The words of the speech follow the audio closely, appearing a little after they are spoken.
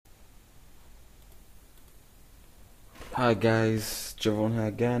Hi guys, Javon here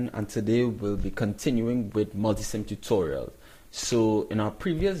again, and today we'll be continuing with Multisim tutorial. So in our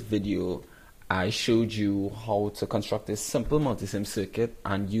previous video, I showed you how to construct a simple multisim circuit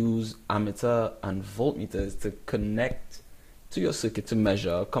and use ammeter and voltmeters to connect to your circuit to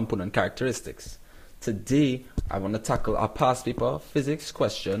measure component characteristics. Today, I want to tackle a past paper physics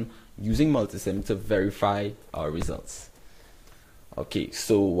question using multisim to verify our results. Okay,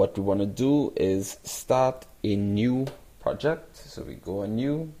 so what we want to do is start a new project. So we go on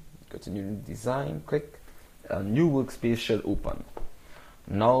new, go to new design, click, a new workspace should open.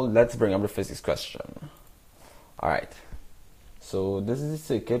 Now let's bring up the physics question. Alright, so this is the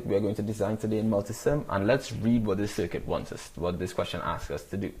circuit we are going to design today in Multisim, and let's read what this circuit wants us, what this question asks us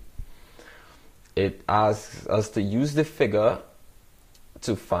to do. It asks us to use the figure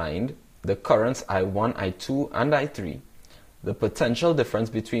to find the currents I1, I2, and I3, the potential difference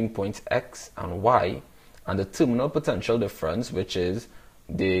between points X and Y, and the terminal potential difference, which is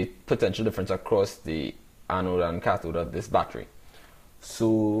the potential difference across the anode and cathode of this battery.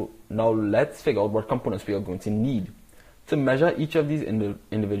 So now let's figure out what components we are going to need. To measure each of these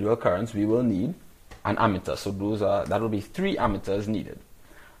individual currents, we will need an ammeter. So that will be 3 ammeters needed.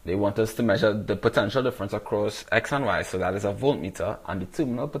 They want us to measure the potential difference across X and Y, so that is a voltmeter, and the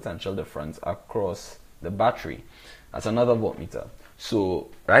terminal potential difference across the battery. That's another voltmeter. So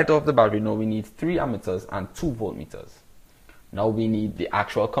right off the bat, we know we need 3 ammeters and 2 voltmeters. Now we need the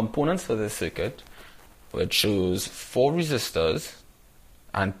actual components for this circuit, which shows 4 resistors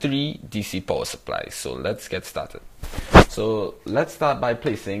and 3 DC power supplies. So let's get started. So let's start by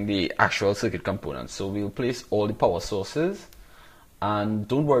placing the actual circuit components. So we'll place all the power sources, and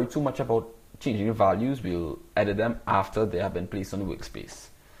don't worry too much about changing the values. We'll edit them after they have been placed on the workspace.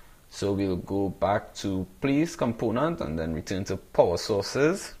 So we'll go back to place component and then return to power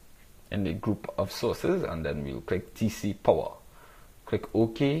sources in the group of sources, and then we'll click DC power. Click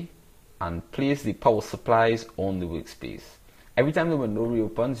OK and place the power supplies on the workspace. Every time the window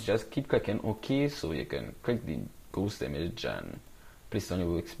reopens, just keep clicking OK so you can click the ghost image and place it on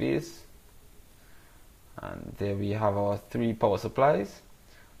your workspace. And there we have our 3 power supplies.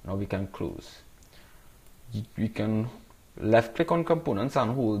 Now we can close. We can left click on components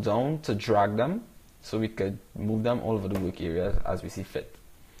and hold down to drag them, so we could move them all over the work area as we see fit.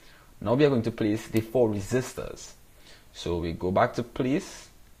 Now we are going to place the 4 resistors. So we go back to place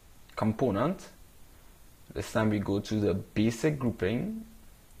component. This time we go to the basic grouping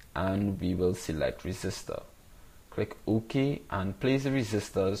and we will select resistor. Click OK and place the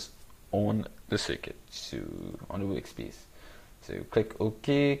resistors on the circuit, so on the workspace. So you click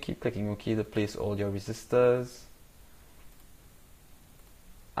OK, keep clicking OK to place all your resistors.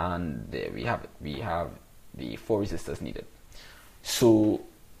 And there we have it. We have the 4 resistors needed. So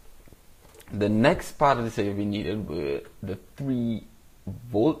the next part of the circuit we needed were the 3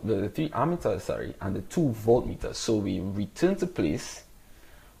 ammeters, and the 2 voltmeters. So we return to place.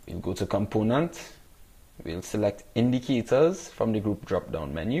 We'll go to component. We'll select indicators from the group drop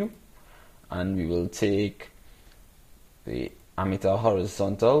down menu, and we will take the ammeter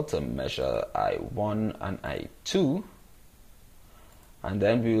horizontal to measure I1 and I2. And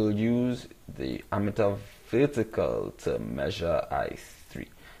then we will use the ammeter vertical to measure I3.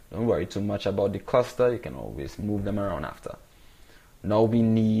 Don't worry too much about the cluster, you can always move them around after. Now we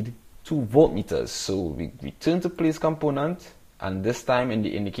need 2 voltmeters, so we return to place component, and this time in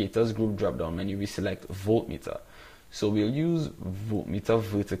the indicators group drop down menu we select voltmeter. So we'll use voltmeter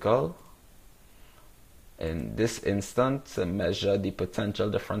vertical in this instance to measure the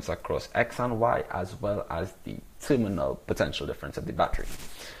potential difference across X and Y, as well as the terminal potential difference of the battery.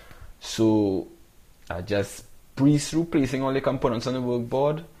 So I just breeze through placing all the components on the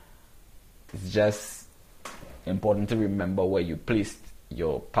workboard. It's just important to remember where you placed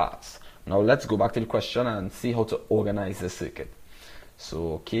your parts. Now let's go back to the question and see how to organize the circuit.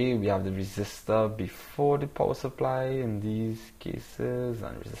 So okay, we have the resistor before the power supply in these cases,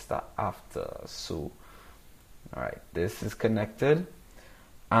 and resistor after. So alright, this is connected,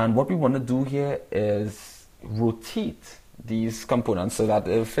 and what we want to do here is rotate these components so that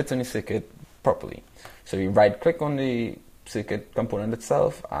it fits in the circuit properly. So we right click on the circuit component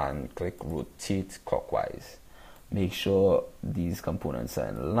itself and click rotate clockwise. Make sure these components are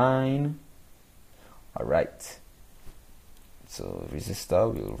in line. Alright, so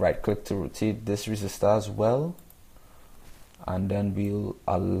resistor, we'll right click to rotate this resistor as well, and then we'll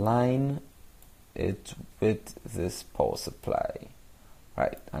align it with this power supply,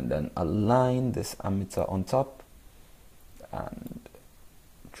 right? And then align this ammeter on top and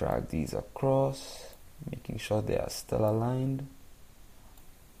drag these across, making sure they are still aligned.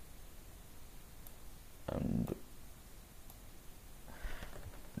 And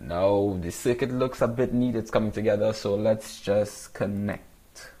now the circuit looks a bit neat, it's coming together, so let's just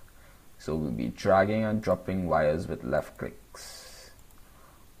connect. So we'll be dragging and dropping wires with left clicks.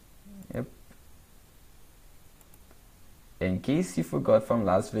 Yep. In case you forgot from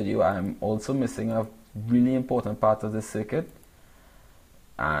last video, I'm also missing a really important part of the circuit,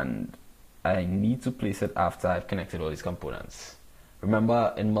 and I need to place it after I've connected all these components.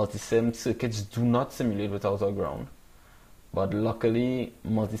 Remember, in Multisim, circuits do not simulate without a ground, but luckily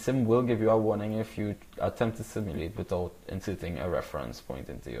Multisim will give you a warning if you attempt to simulate without inserting a reference point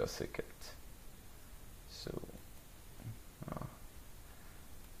into your circuit. So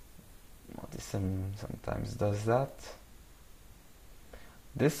Multisim sometimes does that.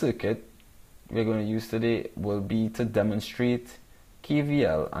 This circuit we're going to use today will be to demonstrate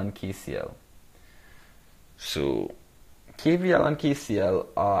KVL and KCL. So KVL and KCL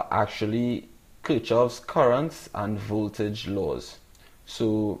are actually Kirchhoff's currents and voltage laws.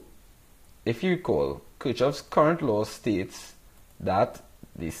 So if you recall, Kirchhoff's current law states that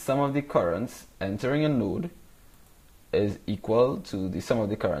the sum of the currents entering a node is equal to the sum of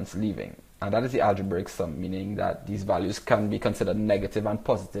the currents leaving. And that is the algebraic sum, meaning that these values can be considered negative and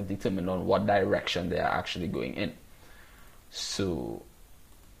positive depending on what direction they are actually going in. So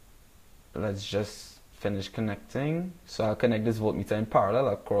let's just finish connecting. So I'll connect this voltmeter in parallel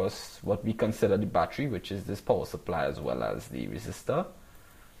across what we consider the battery, which is this power supply as well as the resistor.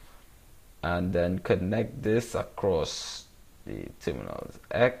 And then connect this across the terminals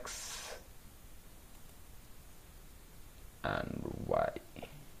X and Y.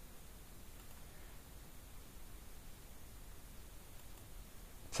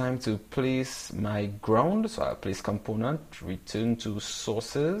 Time to place my ground, so I'll place component, return to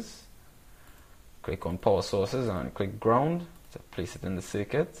sources, click on power sources and click ground to place it in the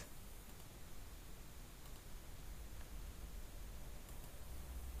circuit.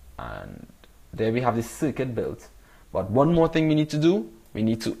 And there we have the circuit built. But one more thing we need to do, we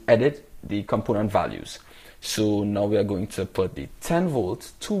need to edit the component values. So now we are going to put the 10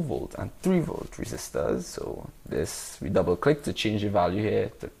 volt, 2 volt and 3 volt resistors. So this, we double click to change the value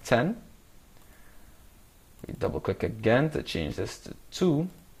here to 10. We double click again to change this to 2.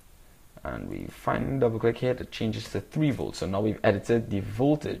 And we finally double click here to change this to 3 volts. So now we've edited the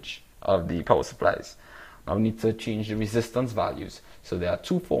voltage of the power supplies. Now we need to change the resistance values. So there are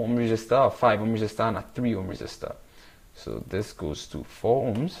 2 4 ohm resistor, a 5 ohm resistor and a 3 ohm resistor. So this goes to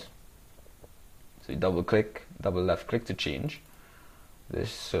 4 ohms. So you double click, double left click to change.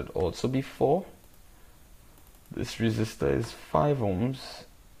 This should also be 4. This resistor is 5 ohms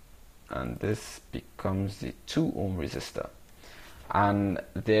and this becomes the 2 ohm resistor. And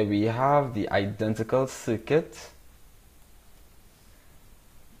there we have the identical circuit.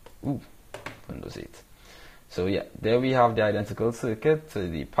 Windows 8. So yeah, there we have the identical circuit to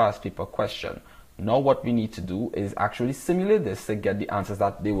the past paper question. Now what we need to do is actually simulate this to get the answers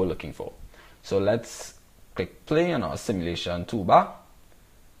that they were looking for. So let's click play on our simulation toolbar.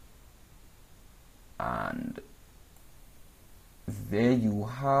 And there you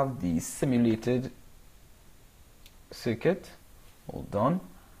have the simulated circuit. Hold on,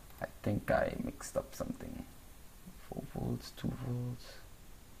 I think I mixed up something. 4 volts, 2 volts.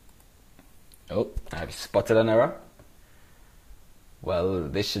 Oh, I've spotted an error. Well,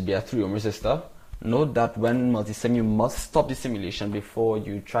 this should be a 3 ohm resistor. Note that when multisim, you must stop the simulation before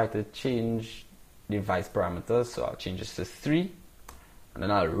you try to change the device parameters. So I'll change this to 3 and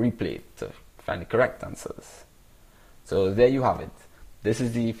then I'll replay it to find the correct answers. So there you have it. This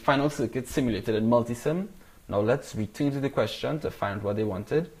is the final circuit simulated in Multisim. Now let's return to the question to find what they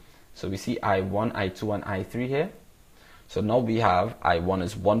wanted. So we see I1, I2 and I3 here. So now we have I1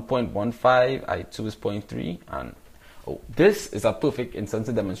 is 1.15, I2 is 0.3 and this is a perfect instance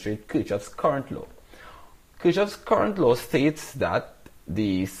to demonstrate Kirchhoff's current law. Kirchhoff's current law states that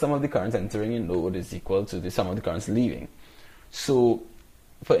the sum of the currents entering a node is equal to the sum of the currents leaving. So,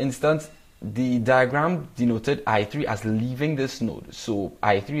 for instance, the diagram denoted I3 as leaving this node. So,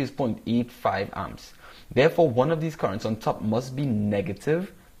 I3 is 0.85 amps. Therefore, one of these currents on top must be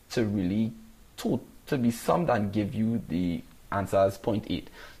negative to really to be summed and give you the answer as 0.8.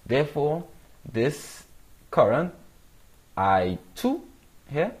 Therefore, this current I2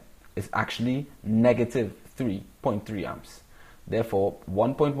 here is actually negative 3.3 amps. Therefore,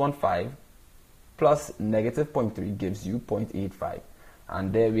 1.15 plus negative 0.3 gives you 0.85.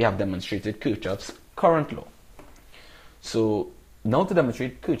 And there we have demonstrated Kirchhoff's current law. So now to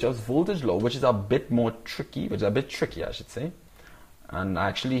demonstrate Kirchhoff's voltage law, which is a bit more tricky, I should say. And I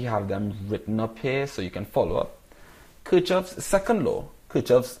actually have them written up here so you can follow up. Kirchhoff's second law,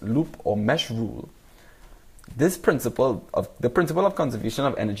 Kirchhoff's loop or mesh rule, the principle of conservation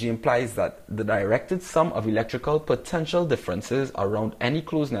of energy implies that the directed sum of electrical potential differences around any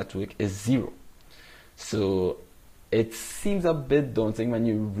closed network is zero. So it seems a bit daunting when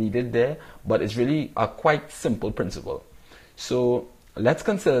you read it there, but it's really a quite simple principle. So let's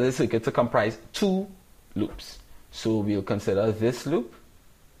consider this circuit to comprise two loops. So we'll consider this loop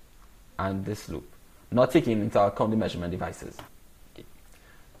and this loop, not taking into account the measurement devices. Okay.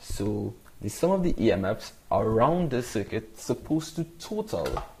 So the sum of the EMFs around this circuit is supposed to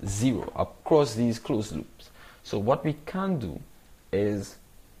total zero across these closed loops. So what we can do is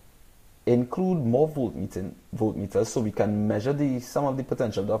include more voltmeters so we can measure the sum of the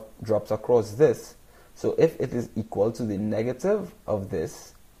potential drops across this. So if it is equal to the negative of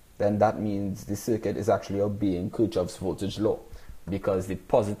this, then that means the circuit is actually obeying Kirchhoff's voltage law, because the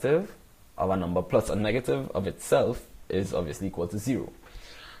positive of a number plus a negative of itself is obviously equal to zero.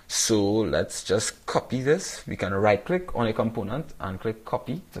 So let's just copy this. We can right click on a component and click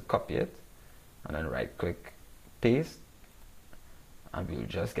copy to copy it, and then right click paste, and we'll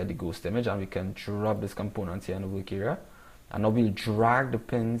just get the ghost image, and we can drop this component here in the work area, and now we'll drag the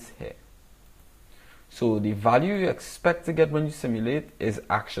pins here. So the value you expect to get when you simulate is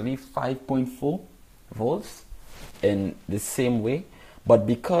actually 5.4 volts in the same way, but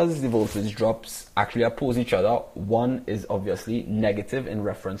because the voltage drops actually oppose each other, one is obviously negative in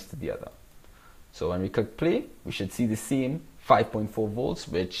reference to the other. So when we click play, we should see the same 5.4 volts,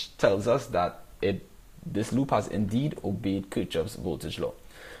 which tells us that this loop has indeed obeyed Kirchhoff's voltage law.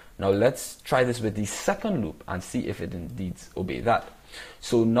 Now let's try this with the second loop and see if it indeed obeys that.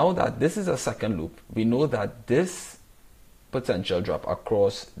 So now that this is a second loop, we know that this potential drop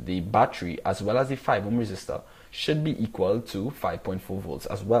across the battery as well as the 5 ohm resistor should be equal to 5.4 volts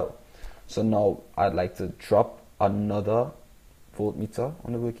as well. So now I'd like to drop another voltmeter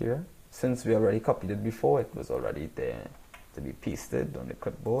on the work area. Since we already copied it before, it was already there to be pasted on the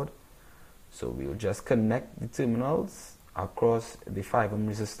clipboard. So we'll just connect the terminals across the 5 ohm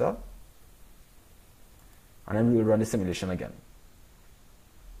resistor, and then we will run the simulation again.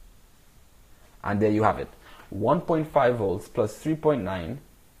 And there you have it. 1.5 volts plus 3.9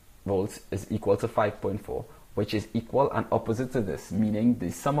 volts is equal to 5.4, which is equal and opposite to this, meaning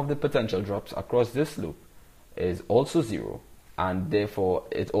the sum of the potential drops across this loop is also zero, and therefore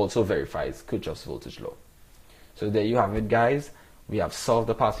it also verifies Kirchhoff's voltage law. So there you have it, guys. We have solved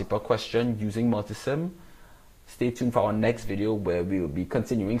the past paper question using Multisim. Stay tuned for our next video, where we will be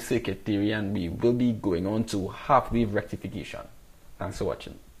continuing circuit theory and we will be going on to half-wave rectification. Thanks for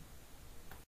watching.